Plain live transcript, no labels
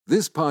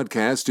This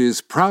podcast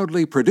is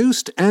proudly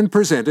produced and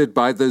presented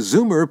by the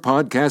Zoomer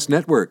Podcast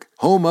Network,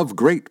 home of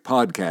great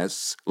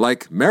podcasts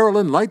like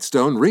Marilyn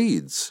Lightstone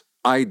Reads,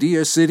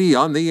 Idea City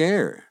on the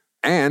Air,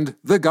 and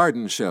The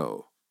Garden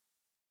Show.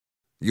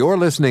 You're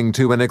listening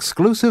to an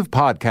exclusive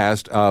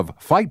podcast of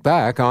Fight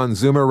Back on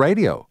Zoomer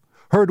Radio,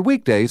 heard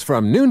weekdays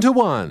from noon to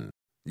 1.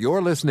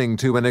 You're listening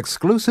to an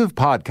exclusive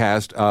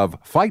podcast of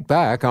Fight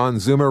Back on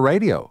Zoomer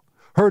Radio,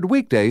 heard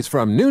weekdays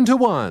from noon to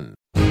 1.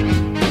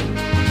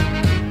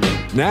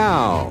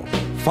 Now,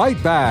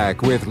 Fight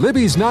Back with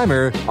Libby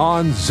Znaimer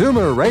on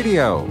Zoomer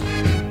Radio.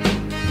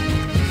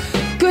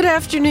 Good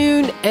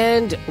afternoon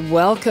and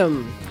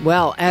welcome.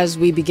 Well, as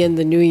we begin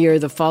the new year,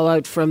 the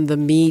fallout from the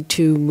Me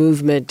Too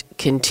movement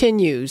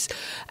continues.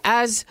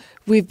 As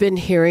we've been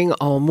hearing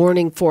all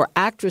morning, 4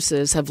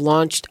 actresses have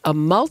launched a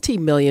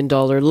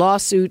multi-million-dollar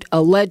lawsuit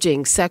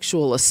alleging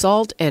sexual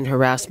assault and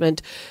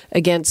harassment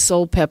against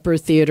Soul Pepper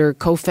Theatre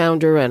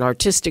co-founder and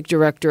artistic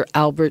director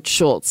Albert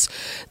Schultz.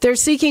 They're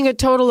seeking a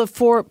total of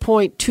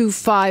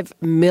 $4.25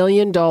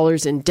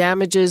 million in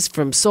damages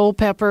from Soul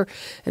Pepper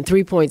and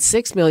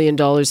 $3.6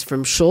 million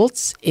from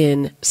Schultz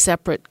in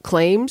separate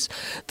claims.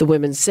 The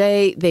women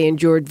say they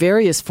endured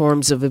various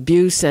forms of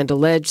abuse and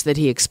allege that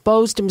he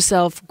exposed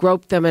himself,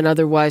 groped them, and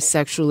otherwise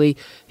sexually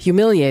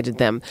humiliated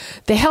them.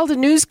 They held a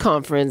news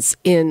conference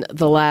in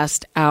the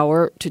last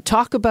hour to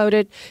talk about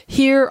it.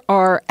 Here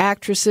are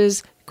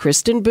actresses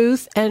Kristen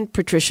Booth and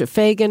Patricia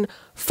Fagan,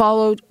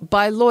 followed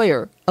by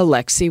lawyer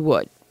Alexi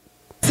Wood.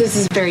 This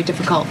is very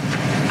difficult.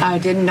 I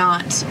did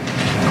not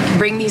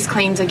bring these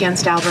claims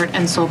against Albert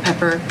and Soul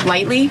Pepper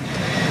lightly,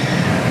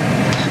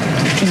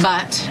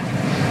 but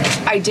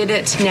I did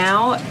it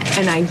now,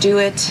 and I do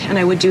it, and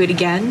I would do it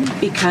again,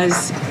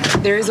 because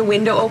there is a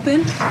window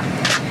open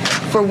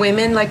for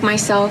women like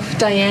myself,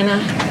 Diana,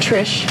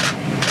 Trish,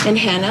 and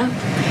Hannah,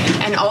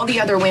 and all the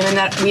other women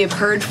that we have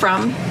heard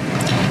from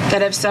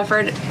that have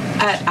suffered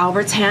at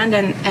Albert's hand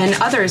and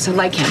others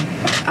like him.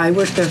 I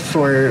worked there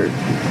for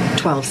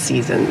 12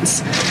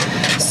 seasons,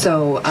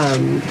 so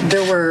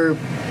there were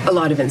a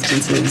lot of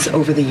instances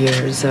over the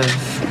years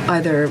of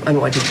either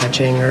unwanted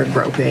touching or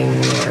groping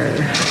or,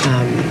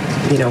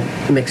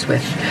 mixed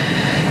with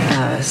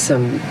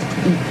some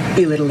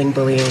belittling,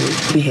 bullying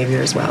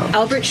behavior as well.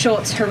 Albert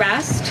Schultz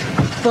harassed,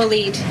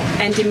 bullied,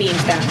 and demeaned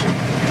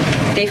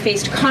them. They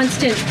faced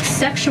constant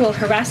sexual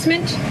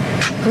harassment,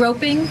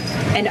 groping,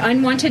 and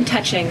unwanted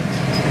touching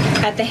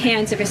at the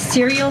hands of a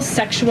serial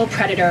sexual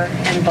predator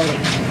and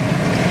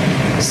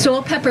bully.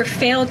 Soul Pepper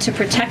failed to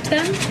protect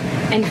them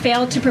and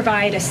failed to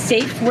provide a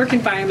safe work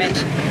environment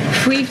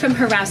free from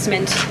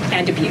harassment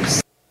and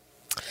abuse.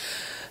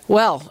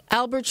 Well,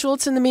 Albert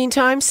Schultz, in the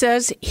meantime,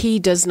 says he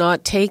does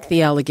not take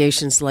the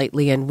allegations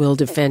lightly and will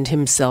defend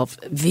himself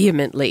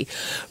vehemently.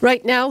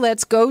 Right now,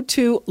 let's go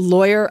to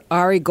lawyer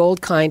Ari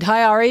Goldkind.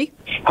 Hi, Ari.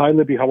 Hi,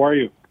 Libby. How are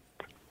you?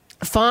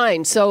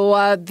 Fine.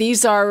 So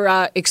these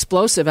are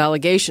explosive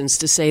allegations,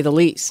 to say the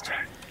least.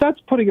 That's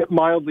putting it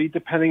mildly,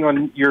 depending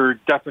on your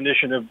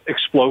definition of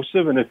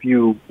explosive, and if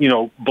you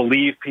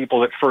believe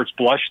people at first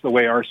blush, the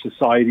way our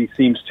society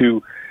seems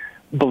to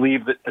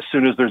believe that as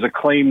soon as there's a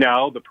claim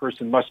now, the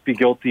person must be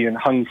guilty and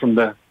hung from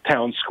the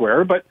town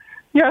square. But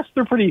yes,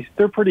 they're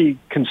pretty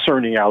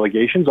concerning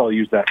allegations. I'll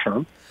use that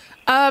term.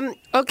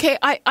 Okay,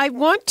 I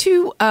want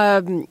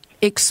to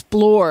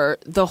explore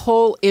the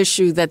whole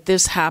issue that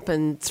this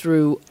happened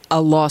through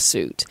a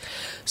lawsuit.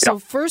 So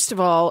First of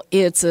all,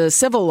 it's a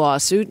civil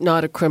lawsuit,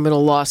 not a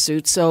criminal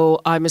lawsuit.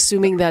 So I'm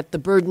assuming that the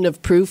burden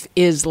of proof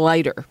is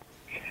lighter.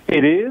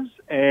 It is,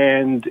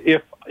 and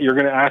if you're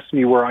going to ask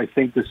me where I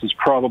think this is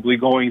probably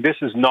going, this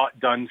is not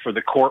done for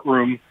the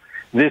courtroom.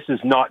 This is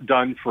not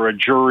done for a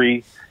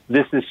jury.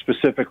 This is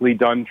specifically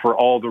done for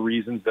all the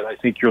reasons that I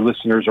think your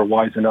listeners are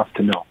wise enough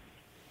to know.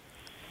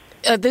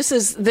 This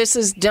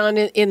is done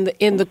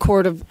in the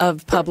court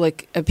of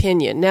public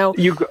opinion. Now,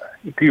 you got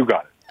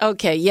it.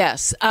 Okay,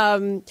 yes.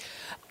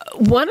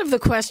 One of the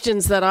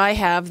questions that I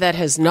have that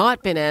has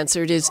not been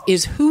answered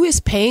is who is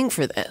paying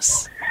for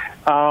this?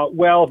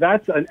 Well,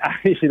 that's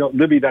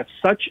Libby, that's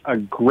such a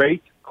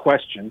great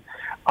question.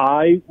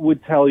 I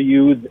would tell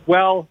you,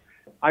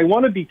 I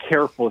want to be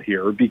careful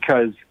here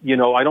because,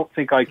 I don't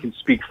think I can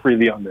speak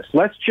freely on this.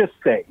 Let's just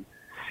say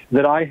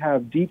that I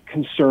have deep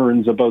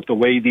concerns about the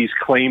way these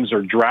claims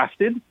are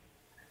drafted,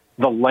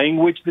 the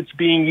language that's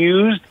being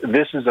used.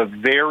 This is a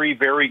very,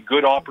 very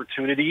good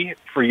opportunity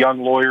for young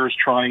lawyers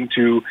trying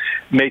to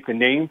make a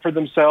name for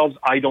themselves.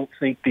 I don't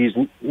think these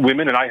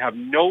women, and I have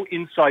no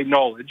inside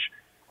knowledge,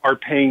 are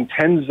paying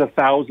tens of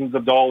thousands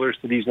of dollars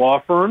to these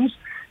law firms.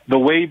 The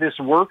way this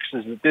works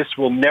is that this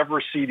will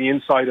never see the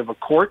inside of a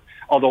court,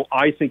 although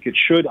I think it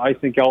should. I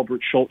think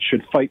Albert Schultz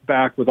should fight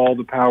back with all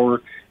the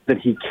power that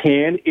he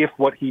can if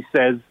what he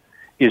says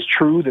is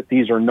true, that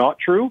these are not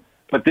true.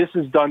 But this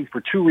is done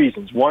for 2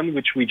 reasons. One,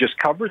 which we just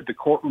covered, the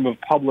courtroom of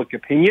public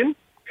opinion.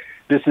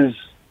 This is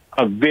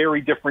a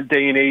very different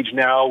day and age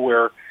now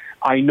where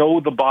I know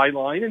the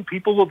byline, and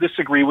people will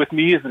disagree with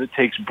me, is that it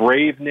takes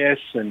braveness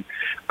and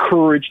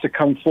courage to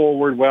come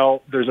forward.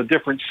 Well, there's a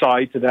different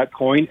side to that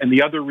coin. And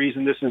the other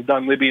reason this is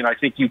done, Libby, and I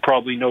think you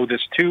probably know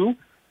this too,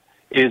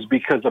 is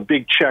because a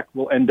big check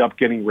will end up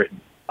getting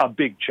written. A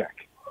big check.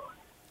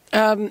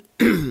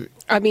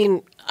 I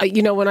mean,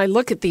 when I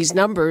look at these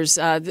numbers,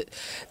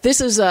 this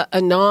is a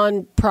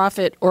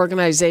non-profit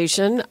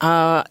organization.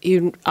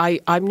 I'm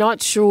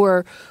not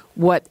sure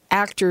what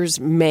actors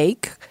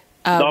make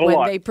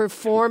when they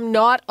perform.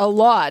 Not a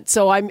lot.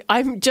 So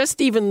I'm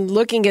just even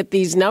looking at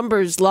these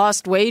numbers,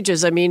 lost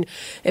wages. I mean,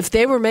 if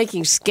they were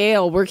making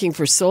scale working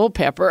for Soul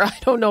Pepper, I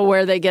don't know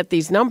where they get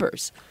these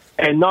numbers.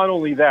 And not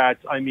only that,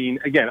 I mean,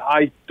 again,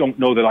 I don't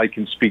know that I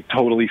can speak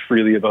totally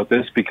freely about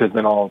this, because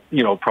then I'll,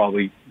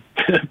 probably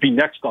be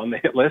next on the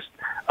hit list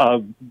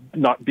of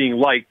not being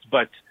liked.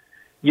 But,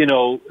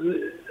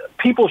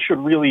 people should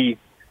really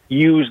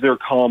use their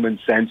common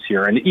sense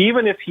here. And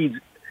even if he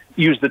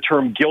used the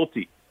term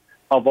guilty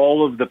of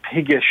all of the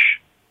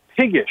piggish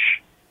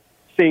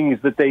things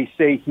that they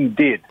say he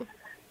did,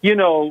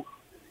 you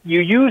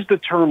use the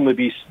term,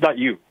 Libby, not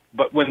you,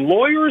 but when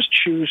lawyers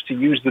choose to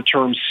use the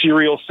term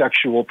serial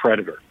sexual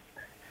predator,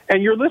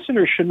 and your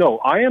listeners should know,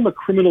 I am a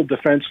criminal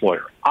defense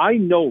lawyer. I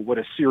know what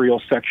a serial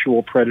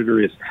sexual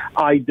predator is.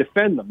 I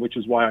defend them, which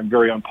is why I'm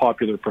very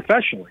unpopular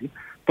professionally,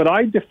 but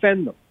I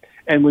defend them.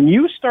 And when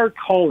you start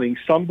calling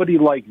somebody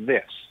like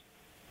this,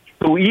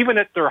 who even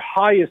at their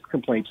highest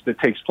complaints that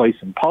takes place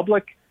in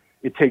public,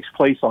 it takes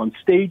place on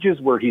stages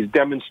where he's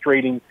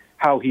demonstrating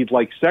how he'd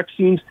like sex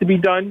scenes to be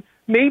done,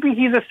 maybe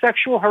he's a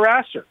sexual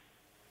harasser.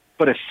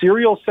 But a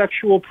serial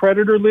sexual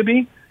predator,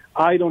 Libby,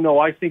 I don't know.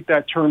 I think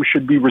that term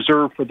should be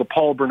reserved for the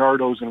Paul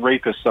Bernardos and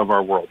rapists of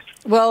our world.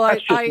 Well,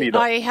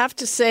 I have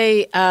to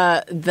say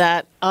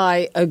that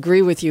I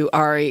agree with you,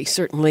 Ari,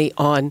 certainly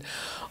on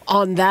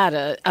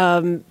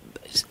that.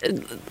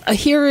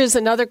 Here is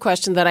another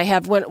question that I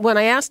have. When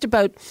I asked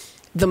about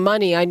the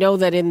money, I know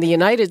that in the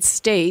United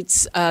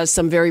States,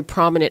 some very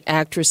prominent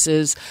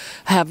actresses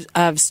have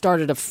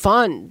started a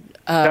fund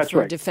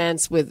for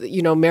defense, with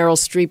Meryl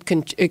Streep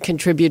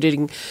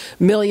contributing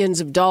millions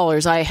of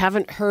dollars. I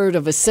haven't heard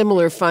of a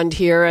similar fund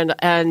here, and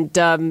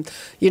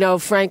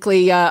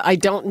frankly, I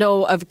don't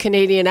know of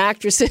Canadian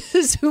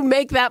actresses who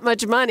make that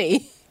much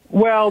money.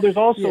 Well, there's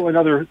also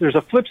there's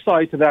a flip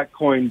side to that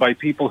coin by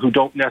people who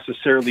don't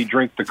necessarily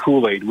drink the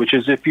Kool-Aid, which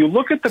is if you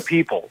look at the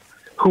people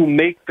who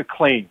make the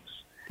claims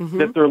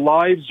that their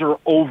lives are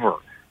over,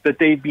 that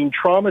they've been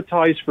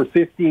traumatized for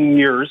 15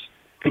 years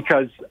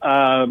because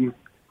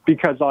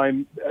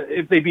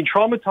if they've been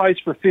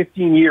traumatized for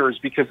 15 years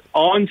because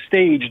on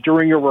stage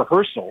during a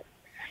rehearsal,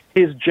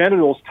 his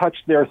genitals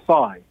touched their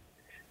thigh.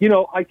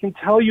 I can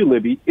tell you,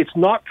 Libby, it's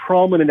not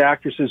prominent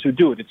actresses who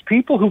do it. It's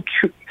people who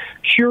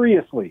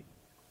curiously,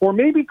 or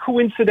maybe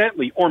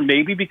coincidentally, or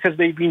maybe because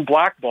they've been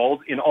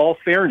blackballed, in all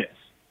fairness,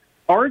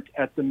 aren't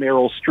at the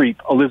Meryl Streep,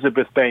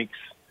 Elizabeth Banks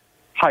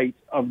height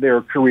of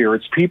their career.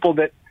 It's people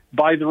that,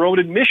 by their own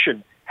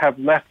admission, have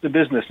left the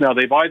business. Now,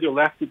 they've either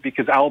left it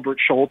because Albert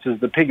Schultz is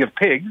the pig of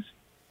pigs,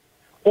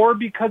 or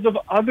because of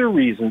other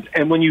reasons.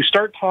 And when you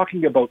start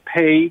talking about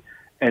pay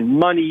and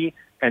money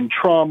and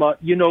trauma,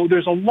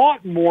 there's a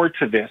lot more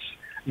to this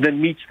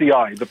than meets the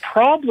eye. The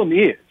problem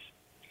is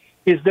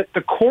that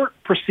the court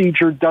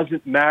procedure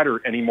doesn't matter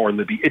anymore,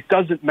 Libby. It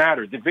doesn't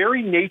matter. The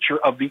very nature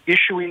of the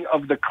issuing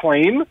of the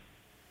claim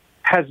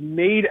has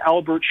made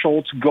Albert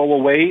Schultz go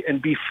away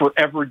and be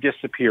forever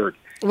disappeared.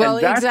 Well,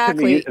 and that,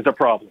 exactly, to me, is a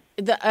problem.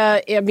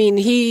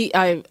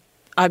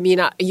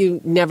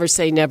 You never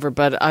say never,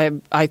 but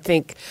I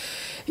think,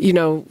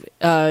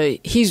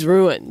 he's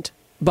ruined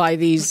by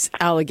these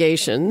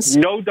allegations.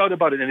 No doubt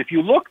about it. And if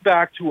you look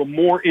back to a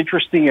more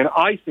interesting and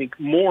I think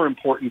more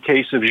important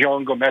case of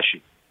Jian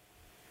Ghomeshi,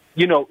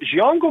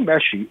 Jian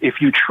Ghomeshi,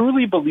 if you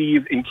truly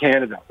believe in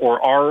Canada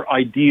or our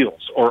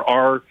ideals or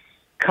our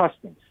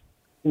customs,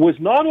 was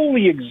not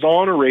only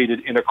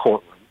exonerated in a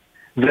courtroom,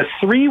 the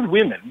three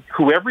women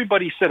who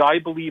everybody said, I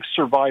believe,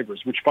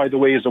 survivors, which, by the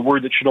way, is a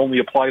word that should only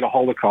apply to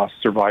Holocaust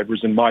survivors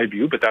in my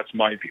view, but that's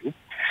my view.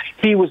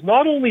 He was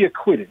not only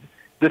acquitted,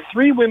 the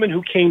three women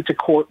who came to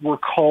court were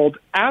called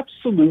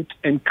absolute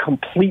and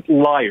complete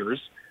liars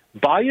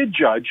by a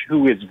judge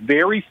who is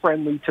very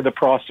friendly to the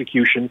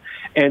prosecution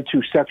and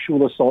to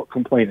sexual assault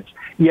complainants.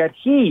 Yet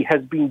he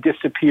has been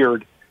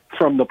disappeared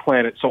from the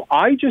planet. So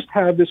I just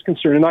have this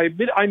concern, and I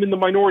admit I'm in the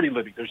minority,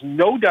 Libby. There's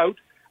no doubt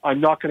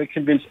I'm not going to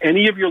convince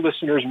any of your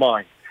listeners'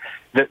 mind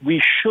that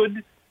we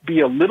should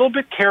be a little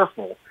bit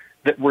careful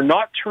that we're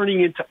not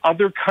turning into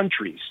other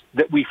countries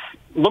that we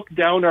look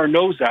down our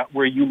nose at,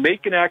 where you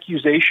make an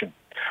accusation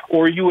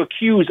or you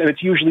accuse, and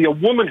it's usually a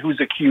woman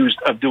who's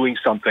accused of doing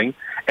something,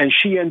 and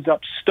she ends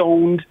up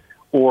stoned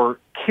or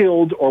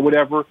killed or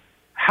whatever.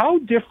 How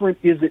different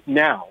is it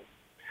now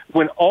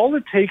when all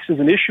it takes is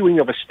an issuing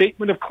of a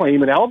statement of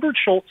claim, and Albert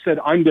Schultz said,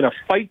 I'm going to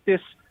fight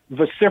this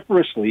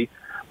vociferously,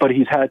 but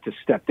he's had to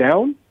step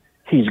down,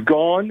 he's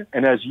gone,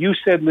 and as you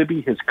said,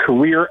 Libby, his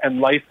career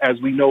and life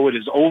as we know it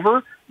is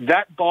over.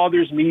 that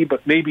bothers me,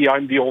 but maybe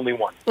I'm the only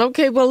one.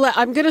 Okay, well,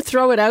 I'm going to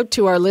throw it out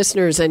to our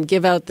listeners and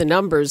give out the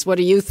numbers. What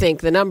do you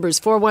think? The number's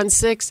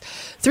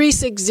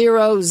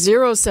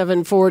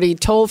 416-360-0740,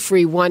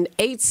 toll-free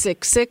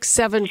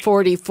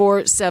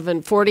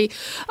 1-866-740-4740.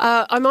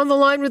 I'm on the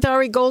line with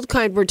Ari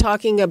Goldkind. We're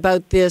talking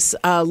about this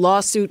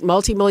lawsuit,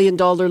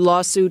 multi-million-dollar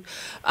lawsuit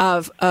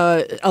of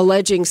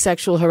alleging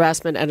sexual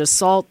harassment and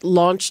assault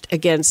launched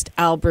against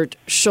Albert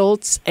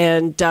Schultz,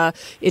 and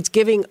it's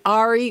giving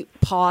Ari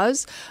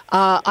pause.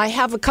 I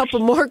have a couple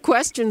more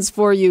questions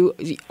for you,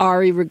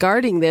 Ari,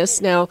 regarding this.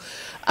 Now,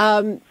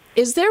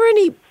 is there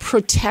any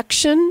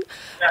protection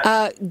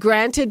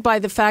granted by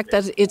the fact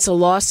that it's a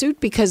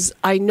lawsuit? Because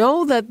I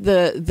know that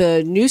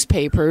the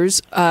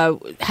newspapers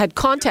had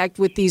contact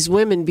with these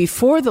women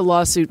before the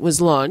lawsuit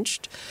was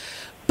launched,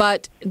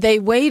 but they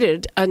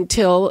waited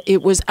until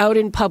it was out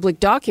in public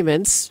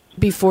documents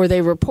before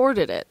they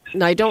reported it.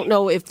 And I don't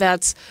know if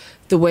that's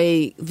the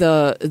way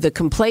the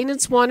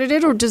complainants wanted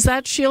it, or does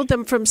that shield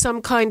them from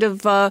some kind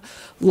of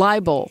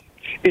libel?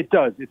 It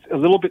does. It's a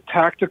little bit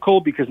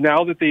tactical because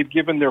now that they've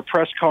given their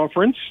press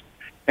conference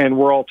and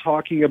we're all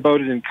talking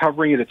about it and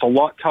covering it, it's a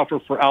lot tougher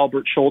for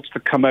Albert Schultz to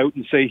come out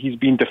and say he's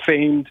been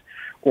defamed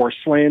or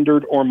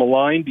slandered or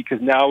maligned,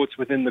 because now it's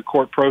within the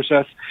court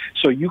process.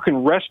 So you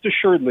can rest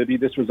assured, Libby,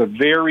 this was a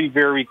very,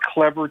 very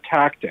clever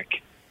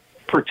tactic,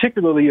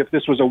 particularly if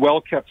this was a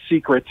well-kept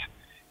secret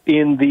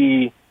in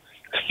the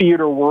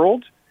theater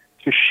world,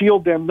 to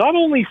shield them not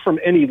only from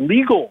any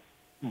legal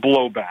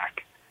blowback,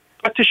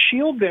 but to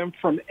shield them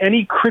from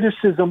any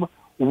criticism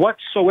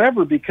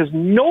whatsoever, because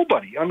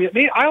nobody,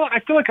 I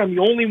feel like I'm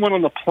the only one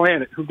on the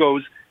planet who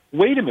goes,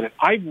 wait a minute,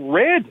 I've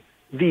read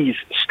these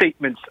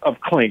statements of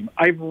claim.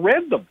 I've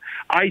read them.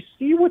 I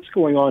see what's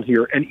going on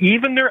here, and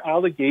even their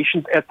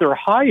allegations at their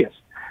highest.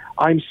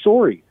 I'm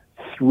sorry,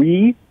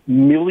 $3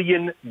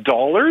 million?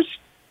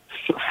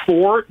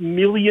 $4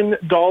 million?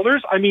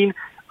 I mean,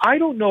 I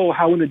don't know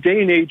how in a day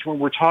and age when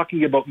we're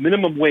talking about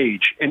minimum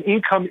wage and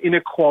income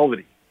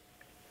inequality,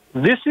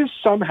 this is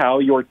somehow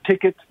your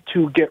ticket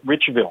to get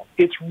Richville.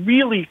 It's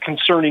really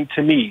concerning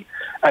to me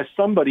as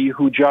somebody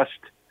who just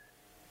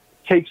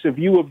takes a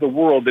view of the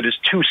world that is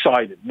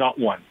two-sided, not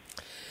one.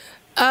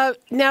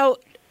 Now,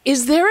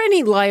 is there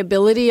any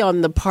liability on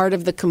the part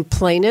of the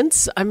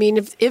complainants? I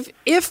mean,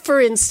 if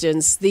for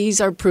instance, these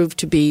are proved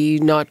to be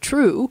not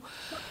true,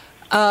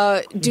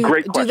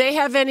 do they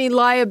have any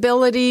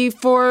liability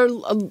for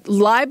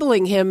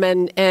libeling him,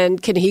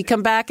 and can he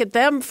come back at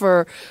them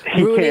for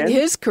ruining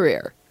his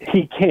career?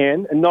 He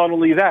can, and not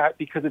only that,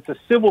 because it's a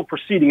civil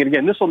proceeding, and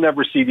again, this will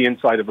never see the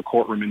inside of a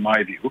courtroom in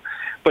my view,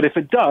 but if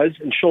it does,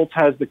 and Schultz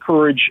has the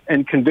courage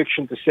and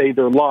conviction to say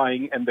they're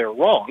lying and they're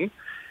wrong,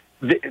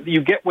 you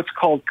get what's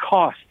called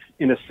costs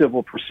in a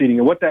civil proceeding.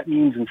 And what that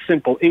means in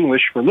simple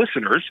English for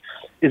listeners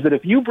is that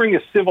if you bring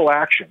a civil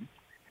action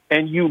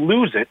and you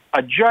lose it,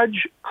 a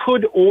judge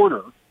could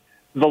order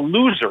the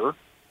loser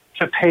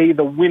to pay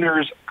the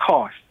winner's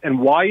cost. And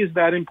why is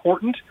that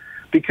important?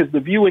 Because the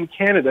view in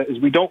Canada is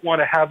we don't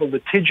want to have a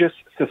litigious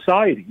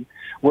society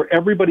where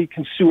everybody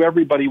can sue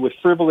everybody with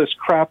frivolous,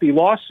 crappy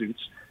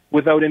lawsuits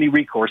without any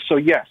recourse. So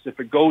yes, if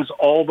it goes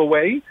all the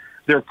way,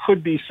 there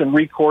could be some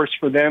recourse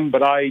for them,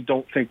 but I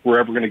don't think we're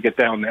ever going to get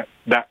down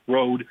that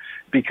road,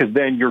 because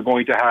then you're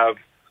going to have,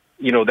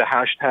 the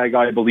hashtag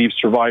I believe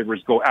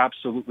survivors go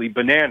absolutely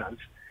bananas,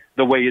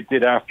 the way it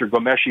did after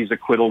Gomeshi's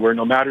acquittal, where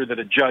no matter that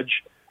a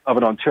judge of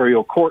an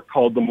Ontario court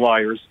called them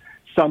liars,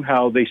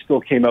 somehow they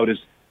still came out as,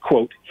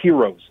 quote,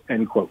 heroes,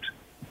 end quote.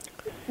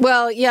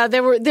 Well, yeah,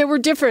 there were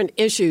different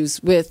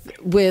issues with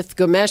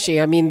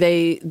Gomeshi. I mean,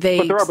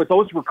 but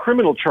those were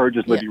criminal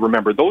charges, Libby. Yeah.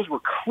 Remember, those were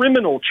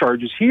criminal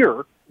charges.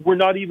 Here, we're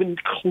not even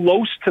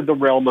close to the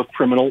realm of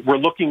criminal. We're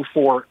looking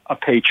for a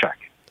paycheck.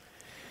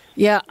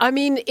 Yeah, I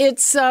mean,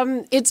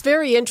 it's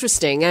very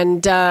interesting,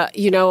 and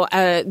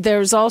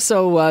there's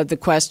also the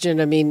question.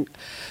 I mean,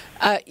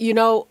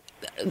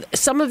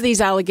 some of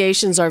these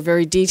allegations are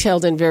very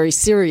detailed and very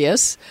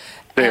serious.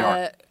 They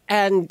are,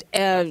 and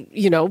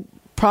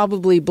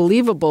probably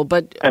believable,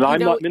 but I'm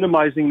not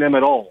minimizing them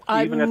at all.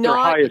 Even at their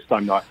highest,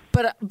 I'm not.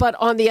 But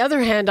on the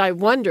other hand, I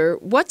wonder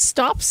what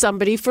stops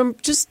somebody from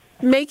just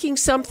making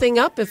something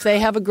up if they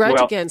have a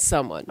grudge against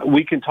someone.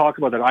 We can talk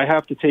about that. I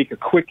have to take a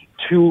quick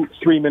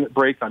 2-3 minute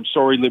break. I'm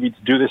sorry, Libby,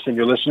 to do this and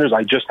your listeners.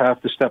 I just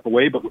have to step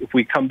away. But if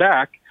we come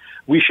back,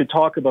 we should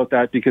talk about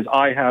that, because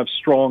I have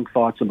strong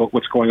thoughts about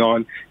what's going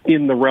on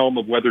in the realm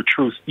of whether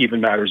truth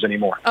even matters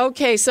anymore.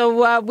 Okay,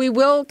 so we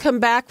will come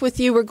back with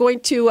you. We're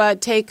going to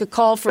take a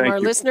call from our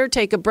listener,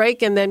 take a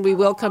break, and then we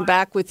will come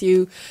back with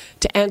you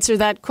to answer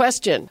that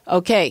question.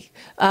 Okay,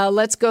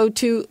 let's go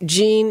to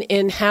Jean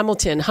in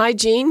Hamilton. Hi,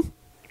 Jean.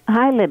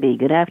 Hi, Libby.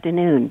 Good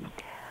afternoon.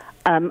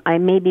 I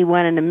may be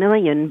one in a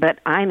million, but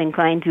I'm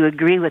inclined to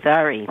agree with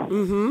Ari.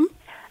 Mm-hmm.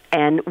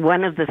 And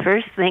one of the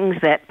first things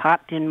that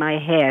popped in my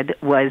head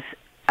was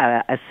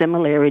a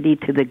similarity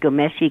to the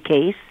Gomeshi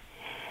case.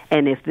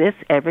 And if this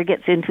ever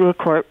gets into a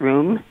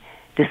courtroom,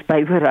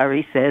 despite what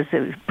Ari says,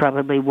 it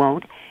probably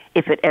won't,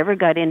 if it ever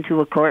got into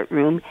a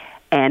courtroom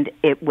and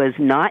it was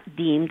not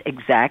deemed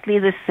exactly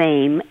the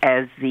same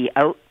as the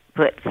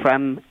output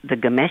from the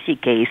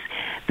Ghomeshi case,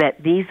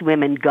 that these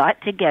women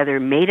got together,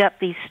 made up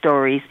these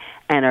stories,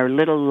 and are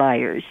little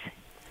liars.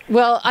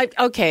 Well, I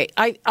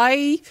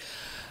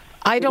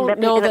don't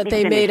know that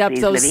they made up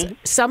those.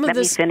 Some of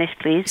this. Let me finish,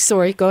 please.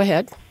 Sorry, go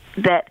ahead.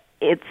 That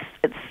it's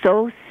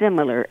so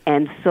similar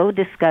and so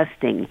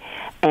disgusting,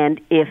 and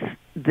if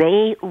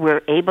they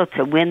were able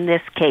to win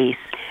this case,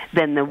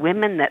 then the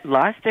women that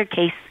lost their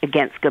case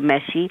against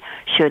Ghomeshi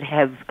should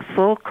have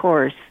full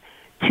course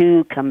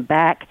to come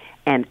back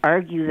and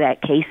argue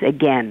that case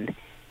again.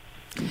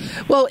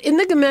 Well, in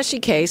the Ghomeshi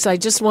case, I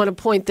just want to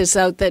point this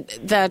out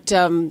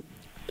that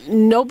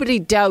nobody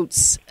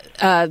doubts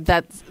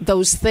that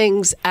those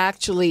things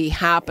actually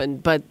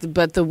happened, but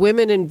the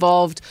women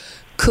involved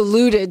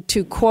colluded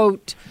to,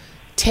 quote,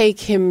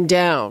 take him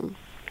down.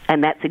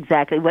 And that's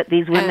exactly what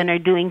these women are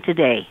doing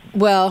today.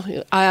 Well,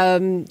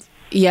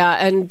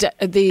 yeah, and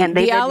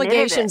the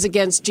allegations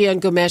against Jian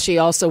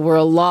Ghomeshi also were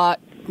a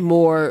lot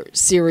more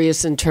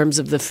serious in terms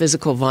of the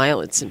physical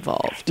violence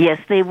involved. Yes,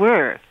 they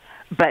were.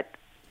 But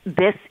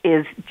this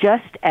is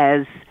just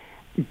as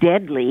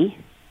deadly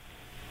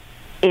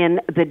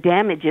in the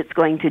damage it's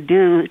going to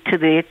do to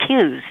the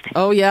accused.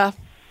 Oh, yeah.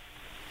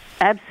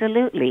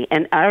 Absolutely.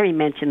 And Ari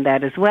mentioned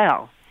that as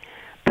well.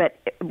 But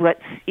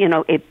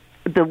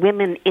the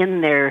women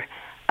in their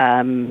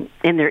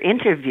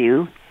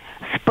interview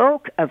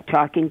spoke of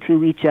talking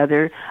to each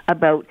other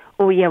about,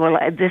 oh, yeah, well,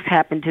 this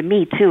happened to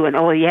me, too, and,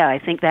 oh, yeah, I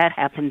think that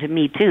happened to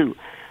me, too.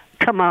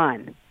 Come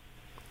on.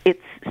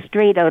 It's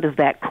straight out of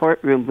that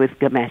courtroom with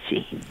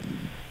Ghomeshi.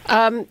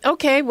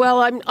 Okay,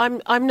 well,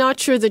 I'm not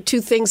sure the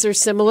two things are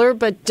similar,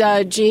 but,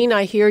 Jean,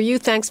 I hear you.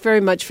 Thanks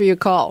very much for your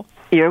call.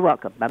 You're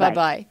welcome. Bye-bye.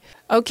 Bye-bye.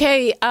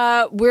 Okay,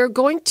 we're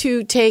going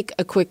to take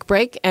a quick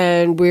break,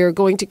 and we're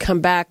going to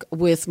come back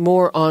with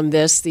more on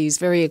these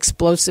very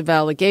explosive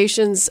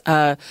allegations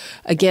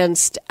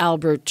against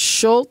Albert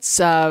Schultz.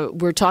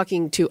 We're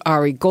talking to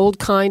Ari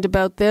Goldkind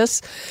about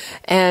this,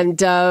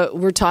 and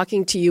we're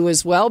talking to you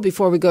as well.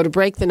 Before we go to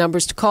break, the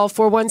numbers to call,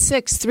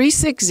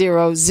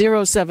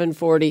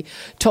 416-360-0740,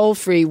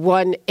 toll-free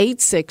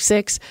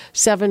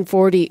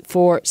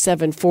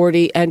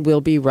 1-866-740-4740, and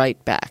we'll be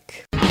right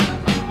back.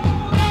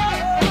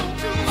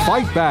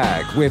 Fight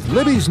Back with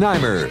Libby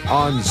Znaimer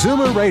on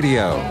Zoomer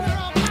Radio.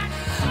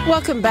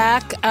 Welcome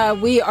back.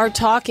 We are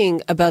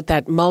talking about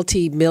that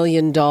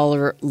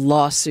multi-million-dollar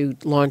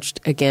lawsuit launched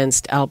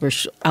against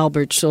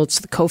Albert Schultz,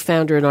 the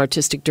co-founder and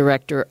artistic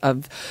director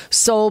of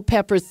Soul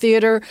Pepper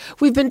Theater.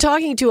 We've been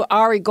talking to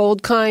Ari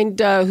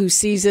Goldkind, who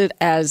sees it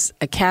as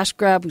a cash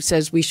grab, who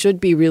says we should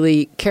be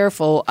really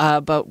careful.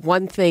 But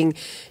one thing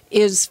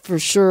is for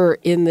sure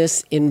in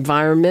this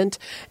environment,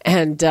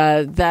 and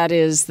that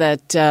is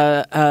that,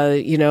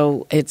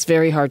 it's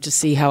very hard to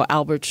see how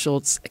Albert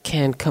Schultz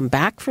can come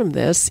back from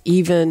this,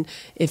 even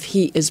if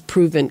he is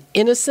proven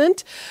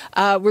innocent.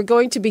 We're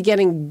going to be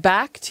getting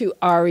back to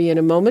Ari in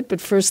a moment, but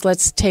first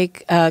let's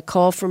take a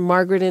call from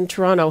Margaret in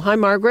Toronto. Hi,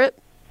 Margaret.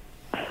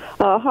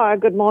 Hi,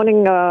 good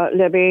morning,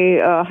 Libby.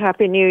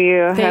 Happy New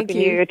Year. Thank you.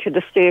 New Year to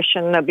the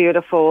station, a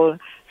beautiful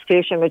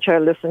station which I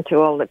listen to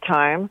all the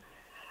time.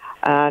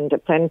 And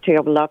plenty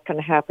of luck and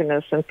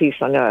happiness and peace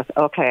on earth.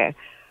 Okay.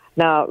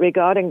 Now,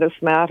 regarding this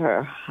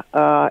matter,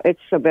 it's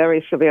a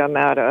very severe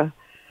matter.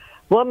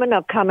 Women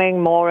are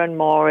coming more and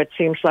more. It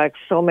seems like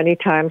so many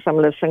times I'm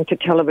listening to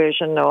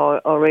television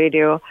or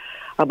radio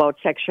about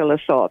sexual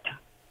assault.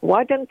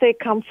 Why didn't they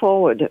come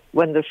forward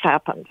when this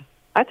happened?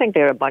 I think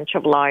they're a bunch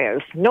of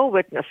liars. No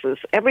witnesses.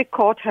 Every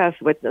court has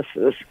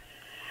witnesses.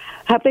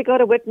 Have they got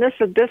a witness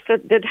that this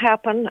did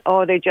happen,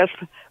 or are they just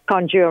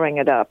conjuring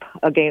it up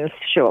against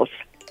Schultz?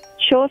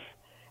 Schultz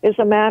is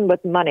a man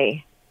with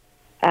money,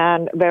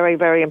 and very,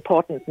 very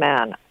important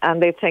man. And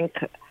they think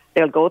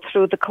they'll go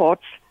through the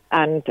courts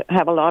and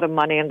have a lot of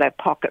money in their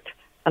pocket,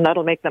 and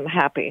that'll make them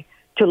happy.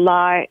 To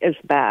lie is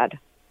bad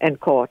in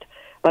court.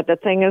 But the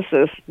thing is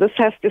this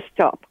has to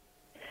stop.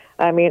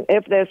 I mean,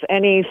 if there's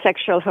any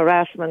sexual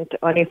harassment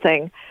or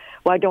anything,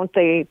 why don't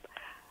they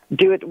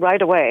do it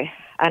right away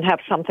and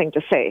have something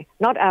to say?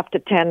 Not after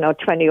 10 or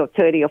 20 or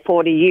 30 or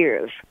 40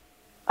 years.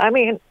 I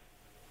mean,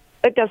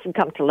 it doesn't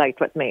come to light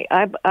with me.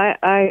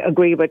 I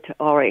agree with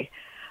Ari.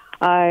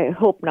 I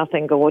hope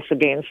nothing goes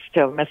against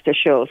Mr.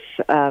 Schultz,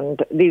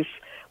 and these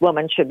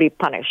women should be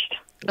punished.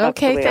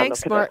 Okay,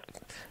 thanks,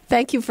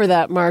 Thank you for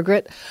that,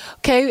 Margaret.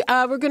 Okay,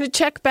 we're going to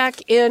check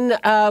back in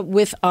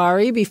with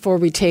Ari before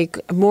we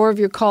take more of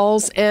your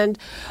calls. And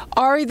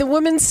Ari, the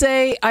women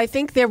say, I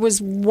think there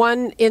was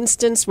one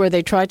instance where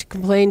they tried to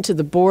complain to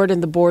the board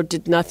and the board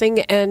did nothing.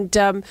 And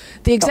the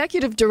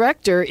executive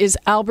director is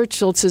Albert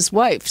Schultz's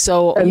wife.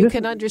 So you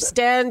can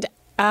understand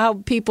how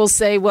people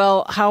say,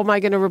 well, how am I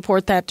going to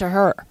report that to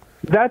her?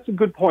 That's a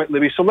good point,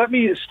 Libby. So let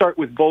me start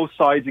with both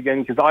sides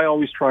again, because I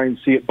always try and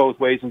see it both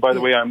ways. And by the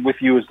way, I'm with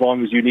you as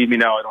long as you need me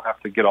now. I don't have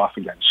to get off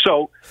again.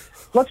 So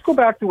let's go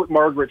back to what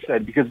Margaret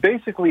said, because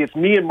basically it's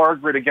me and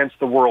Margaret against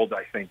the world,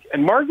 I think.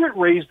 And Margaret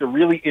raised a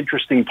really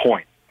interesting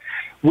point,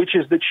 which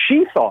is that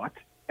she thought,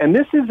 and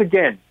this is,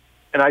 again,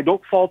 and I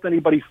don't fault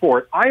anybody for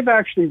it, I've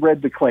actually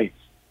read the claims.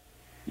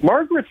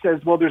 Margaret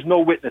says, well, there's no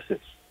witnesses.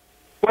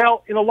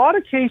 Well, in a lot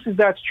of cases,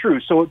 that's true.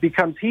 So it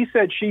becomes he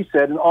said, she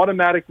said, and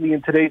automatically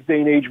in today's day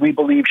and age, we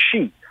believe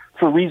she,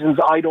 for reasons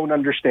I don't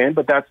understand,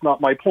 but that's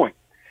not my point.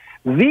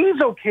 These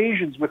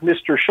occasions with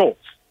Mr. Schultz,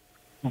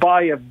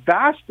 by a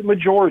vast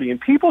majority, and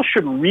people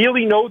should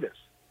really know this,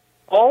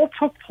 all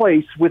took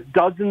place with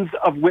dozens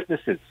of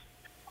witnesses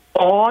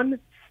on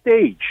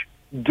stage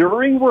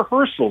during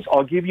rehearsals.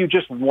 I'll give you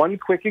just one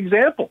quick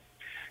example.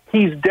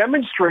 He's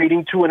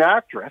demonstrating to an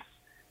actress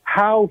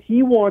how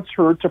he wants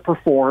her to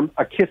perform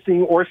a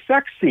kissing or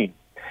sex scene.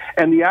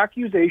 And the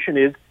accusation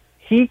is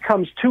he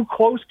comes too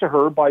close to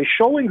her by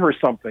showing her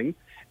something,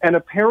 and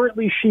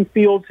apparently she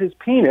feels his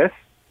penis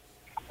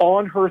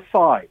on her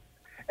thigh.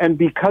 And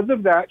because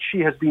of that, she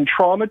has been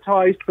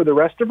traumatized for the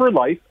rest of her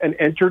life and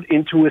entered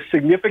into a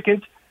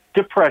significant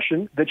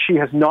depression that she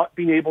has not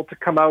been able to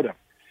come out of.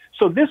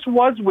 So this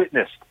was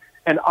witnessed,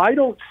 and I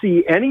don't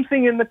see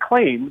anything in the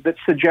claim that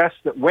suggests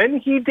that when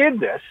he did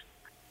this,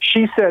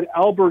 she said,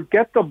 Albert,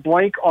 get the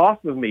blank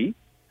off of me,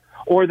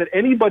 or that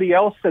anybody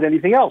else said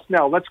anything else.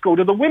 Now, let's go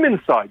to the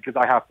women's side, because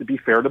I have to be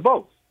fair to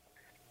both.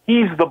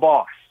 He's the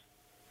boss.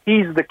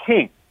 He's the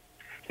king.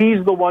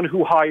 He's the one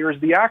who hires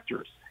the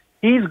actors.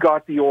 He's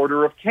got the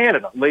Order of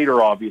Canada,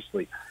 later,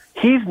 obviously.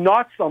 He's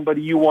not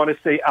somebody you want to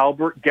say,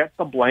 Albert, get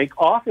the blank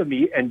off of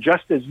me. And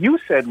just as you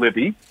said,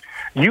 Libby,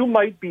 you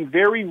might be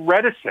very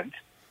reticent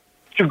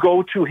to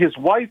go to his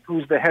wife,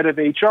 who's the head of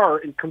HR,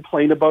 and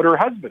complain about her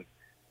husband.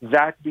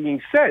 That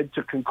being said,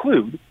 to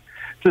conclude,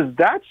 does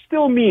that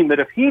still mean that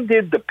if he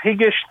did the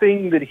piggish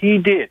thing that he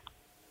did,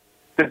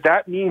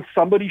 that means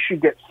somebody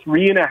should get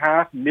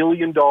 $3.5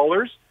 million,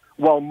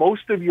 while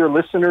most of your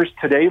listeners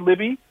today,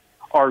 Libby,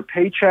 are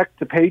paycheck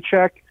to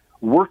paycheck,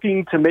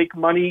 working to make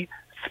money,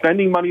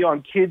 spending money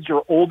on kids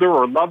or older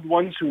or loved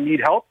ones who need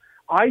help?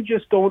 I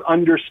just don't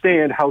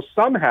understand how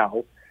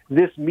somehow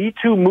this Me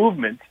Too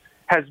movement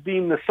has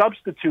been the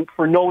substitute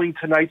for knowing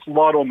tonight's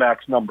Lotto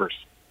Max numbers.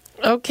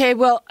 Okay,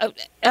 well,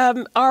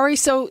 Ari,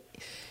 so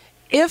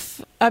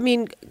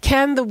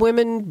can the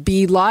women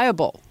be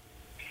liable?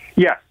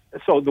 Yes.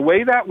 So the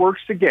way that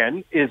works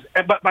again is,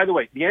 but by the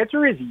way, the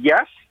answer is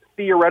yes,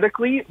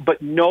 theoretically,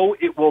 but no,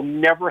 it will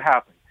never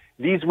happen.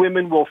 These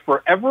women will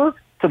forever,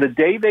 to the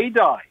day they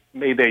die,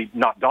 may they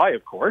not die,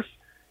 of course,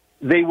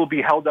 they will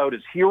be held out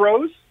as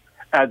heroes,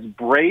 as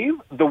brave.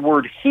 The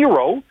word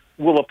hero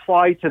will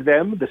apply to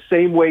them the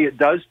same way it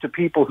does to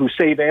people who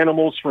save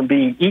animals from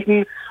being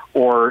eaten,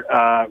 or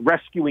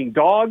rescuing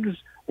dogs,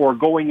 or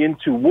going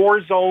into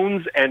war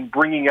zones and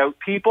bringing out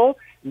people.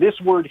 This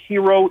word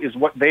hero is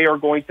what they are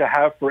going to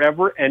have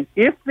forever. And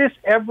if this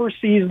ever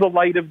sees the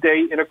light of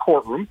day in a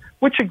courtroom,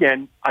 which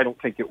again, I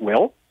don't think it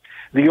will,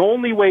 the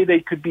only way they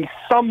could be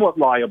somewhat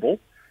liable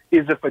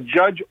is if a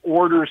judge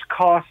orders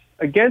costs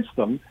against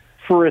them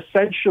for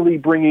essentially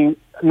bringing,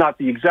 not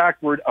the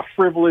exact word, a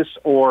frivolous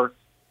or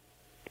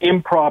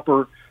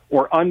improper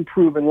or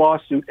unproven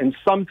lawsuit, and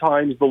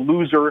sometimes the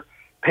loser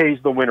pays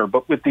the winner.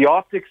 But with the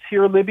optics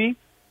here, Libby,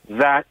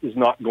 that is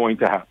not going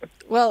to happen.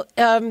 Well,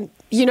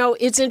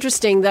 it's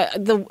interesting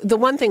that the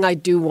one thing I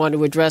do want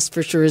to address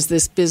for sure is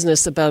this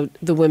business about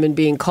the women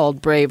being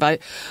called brave.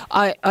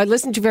 I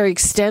listened to a very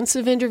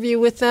extensive interview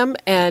with them,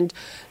 and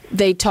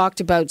they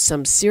talked about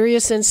some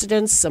serious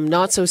incidents, some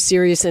not so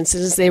serious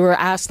incidents. They were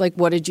asked, like,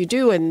 what did you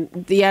do?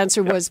 And the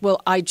answer was,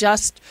 well, I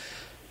just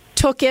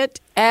took it,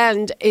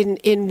 and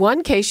in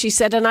one case she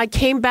said, and I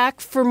came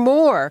back for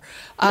more.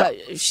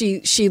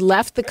 She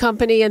left the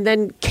company and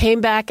then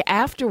came back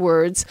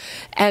afterwards,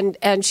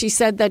 and she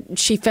said that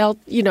she felt,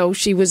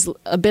 she was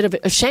a bit of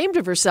ashamed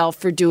of herself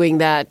for doing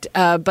that,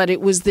 but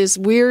it was this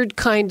weird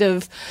kind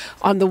of,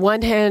 on the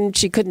one hand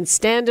she couldn't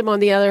stand him, on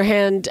the other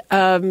hand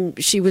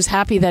she was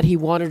happy that he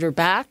wanted her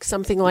back,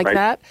 something like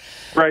that.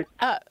 Right.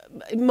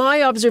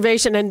 My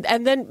observation,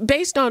 and then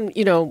based on,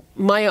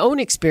 my own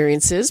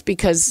experiences,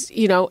 because,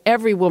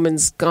 every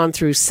woman's gone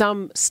through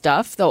some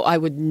stuff, though I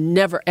would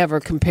never, ever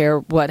compare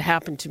what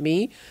happened to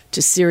me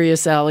to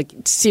serious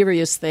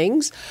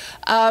things,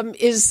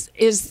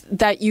 is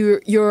that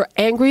you're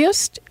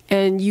angriest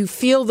and you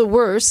feel the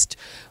worst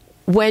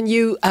when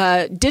you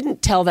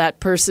didn't tell that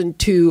person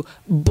to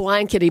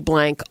blankety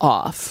blank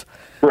off.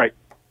 Right.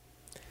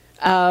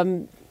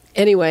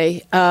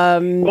 Anyway,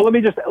 well, let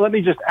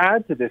me just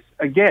add to this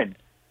again.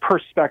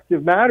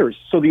 Perspective matters.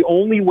 So the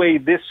only way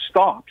this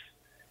stops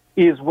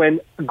is when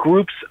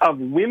groups of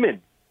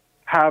women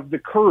have the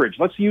courage.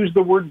 Let's use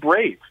the word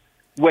brave.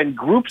 When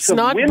groups of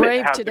women have the courage.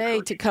 It's not brave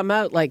today to come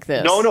out like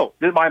this. No.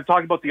 I'm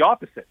talking about the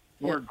opposite.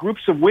 Where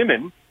groups of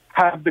women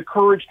have the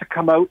courage to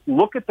come out,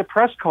 look at the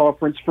press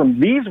conference from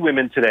these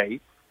women today,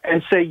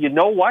 and say, you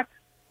know what?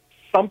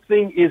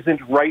 Something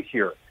isn't right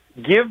here.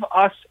 Give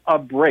us a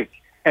break.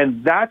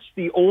 And that's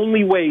the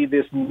only way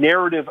this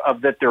narrative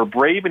of that they're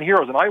brave and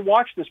heroes. And I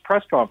watch this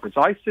press conference.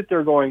 I sit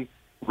there going,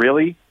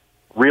 really?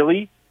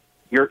 Really?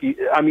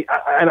 And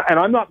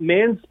I'm not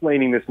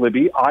mansplaining this,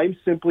 Libby. I'm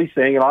simply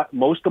saying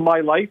most of my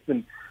life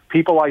and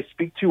people I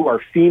speak to are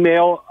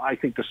female. I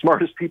think the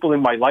smartest people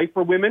in my life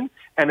are women.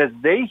 And as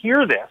they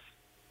hear this,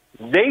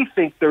 they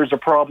think there's a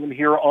problem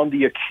here on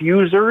the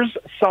accuser's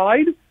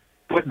side,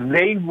 but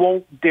they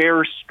won't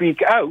dare speak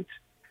out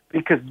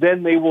because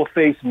then they will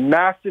face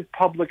massive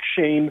public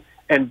shame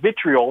and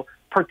vitriol,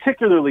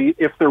 particularly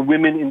if they're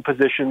women in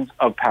positions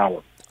of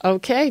power.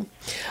 Okay.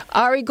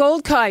 Ari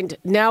Goldkind,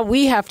 now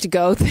we have to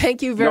go.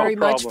 Thank you very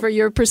much for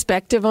your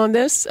perspective on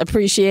this.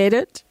 Appreciate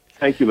it.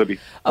 Thank you, Libby.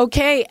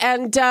 Okay,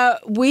 and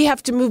we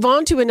have to move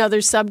on to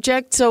another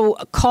subject. So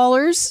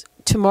callers,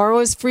 tomorrow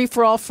is Free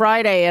for All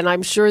Friday, and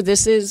I'm sure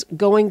this is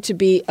going to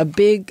be a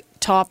big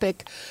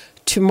topic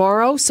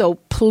tomorrow. So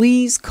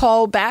please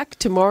call back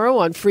tomorrow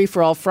on Free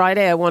for All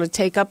Friday. I want to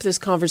take up this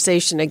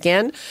conversation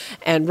again.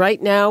 And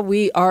right now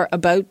we are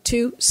about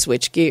to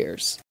switch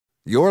gears.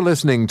 You're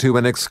listening to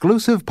an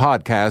exclusive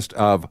podcast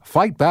of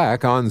Fight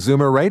Back on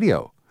Zoomer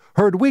Radio.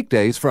 Heard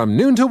weekdays from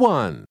noon to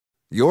 1.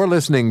 You're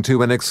listening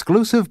to an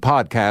exclusive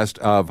podcast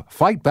of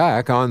Fight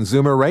Back on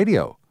Zoomer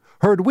Radio.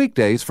 Heard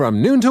weekdays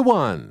from noon to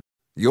 1.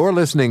 You're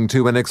listening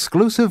to an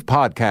exclusive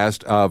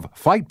podcast of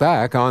Fight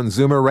Back on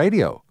Zoomer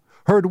Radio.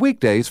 Heard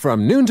weekdays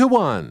from noon to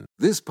 1.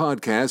 This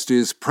podcast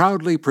is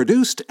proudly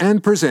produced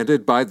and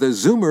presented by the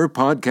Zoomer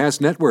Podcast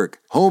Network,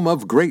 home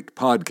of great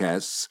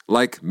podcasts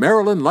like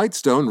Marilyn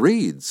Lightstone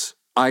Reads,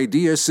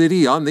 Idea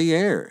City on the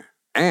Air,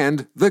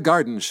 and The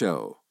Garden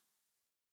Show.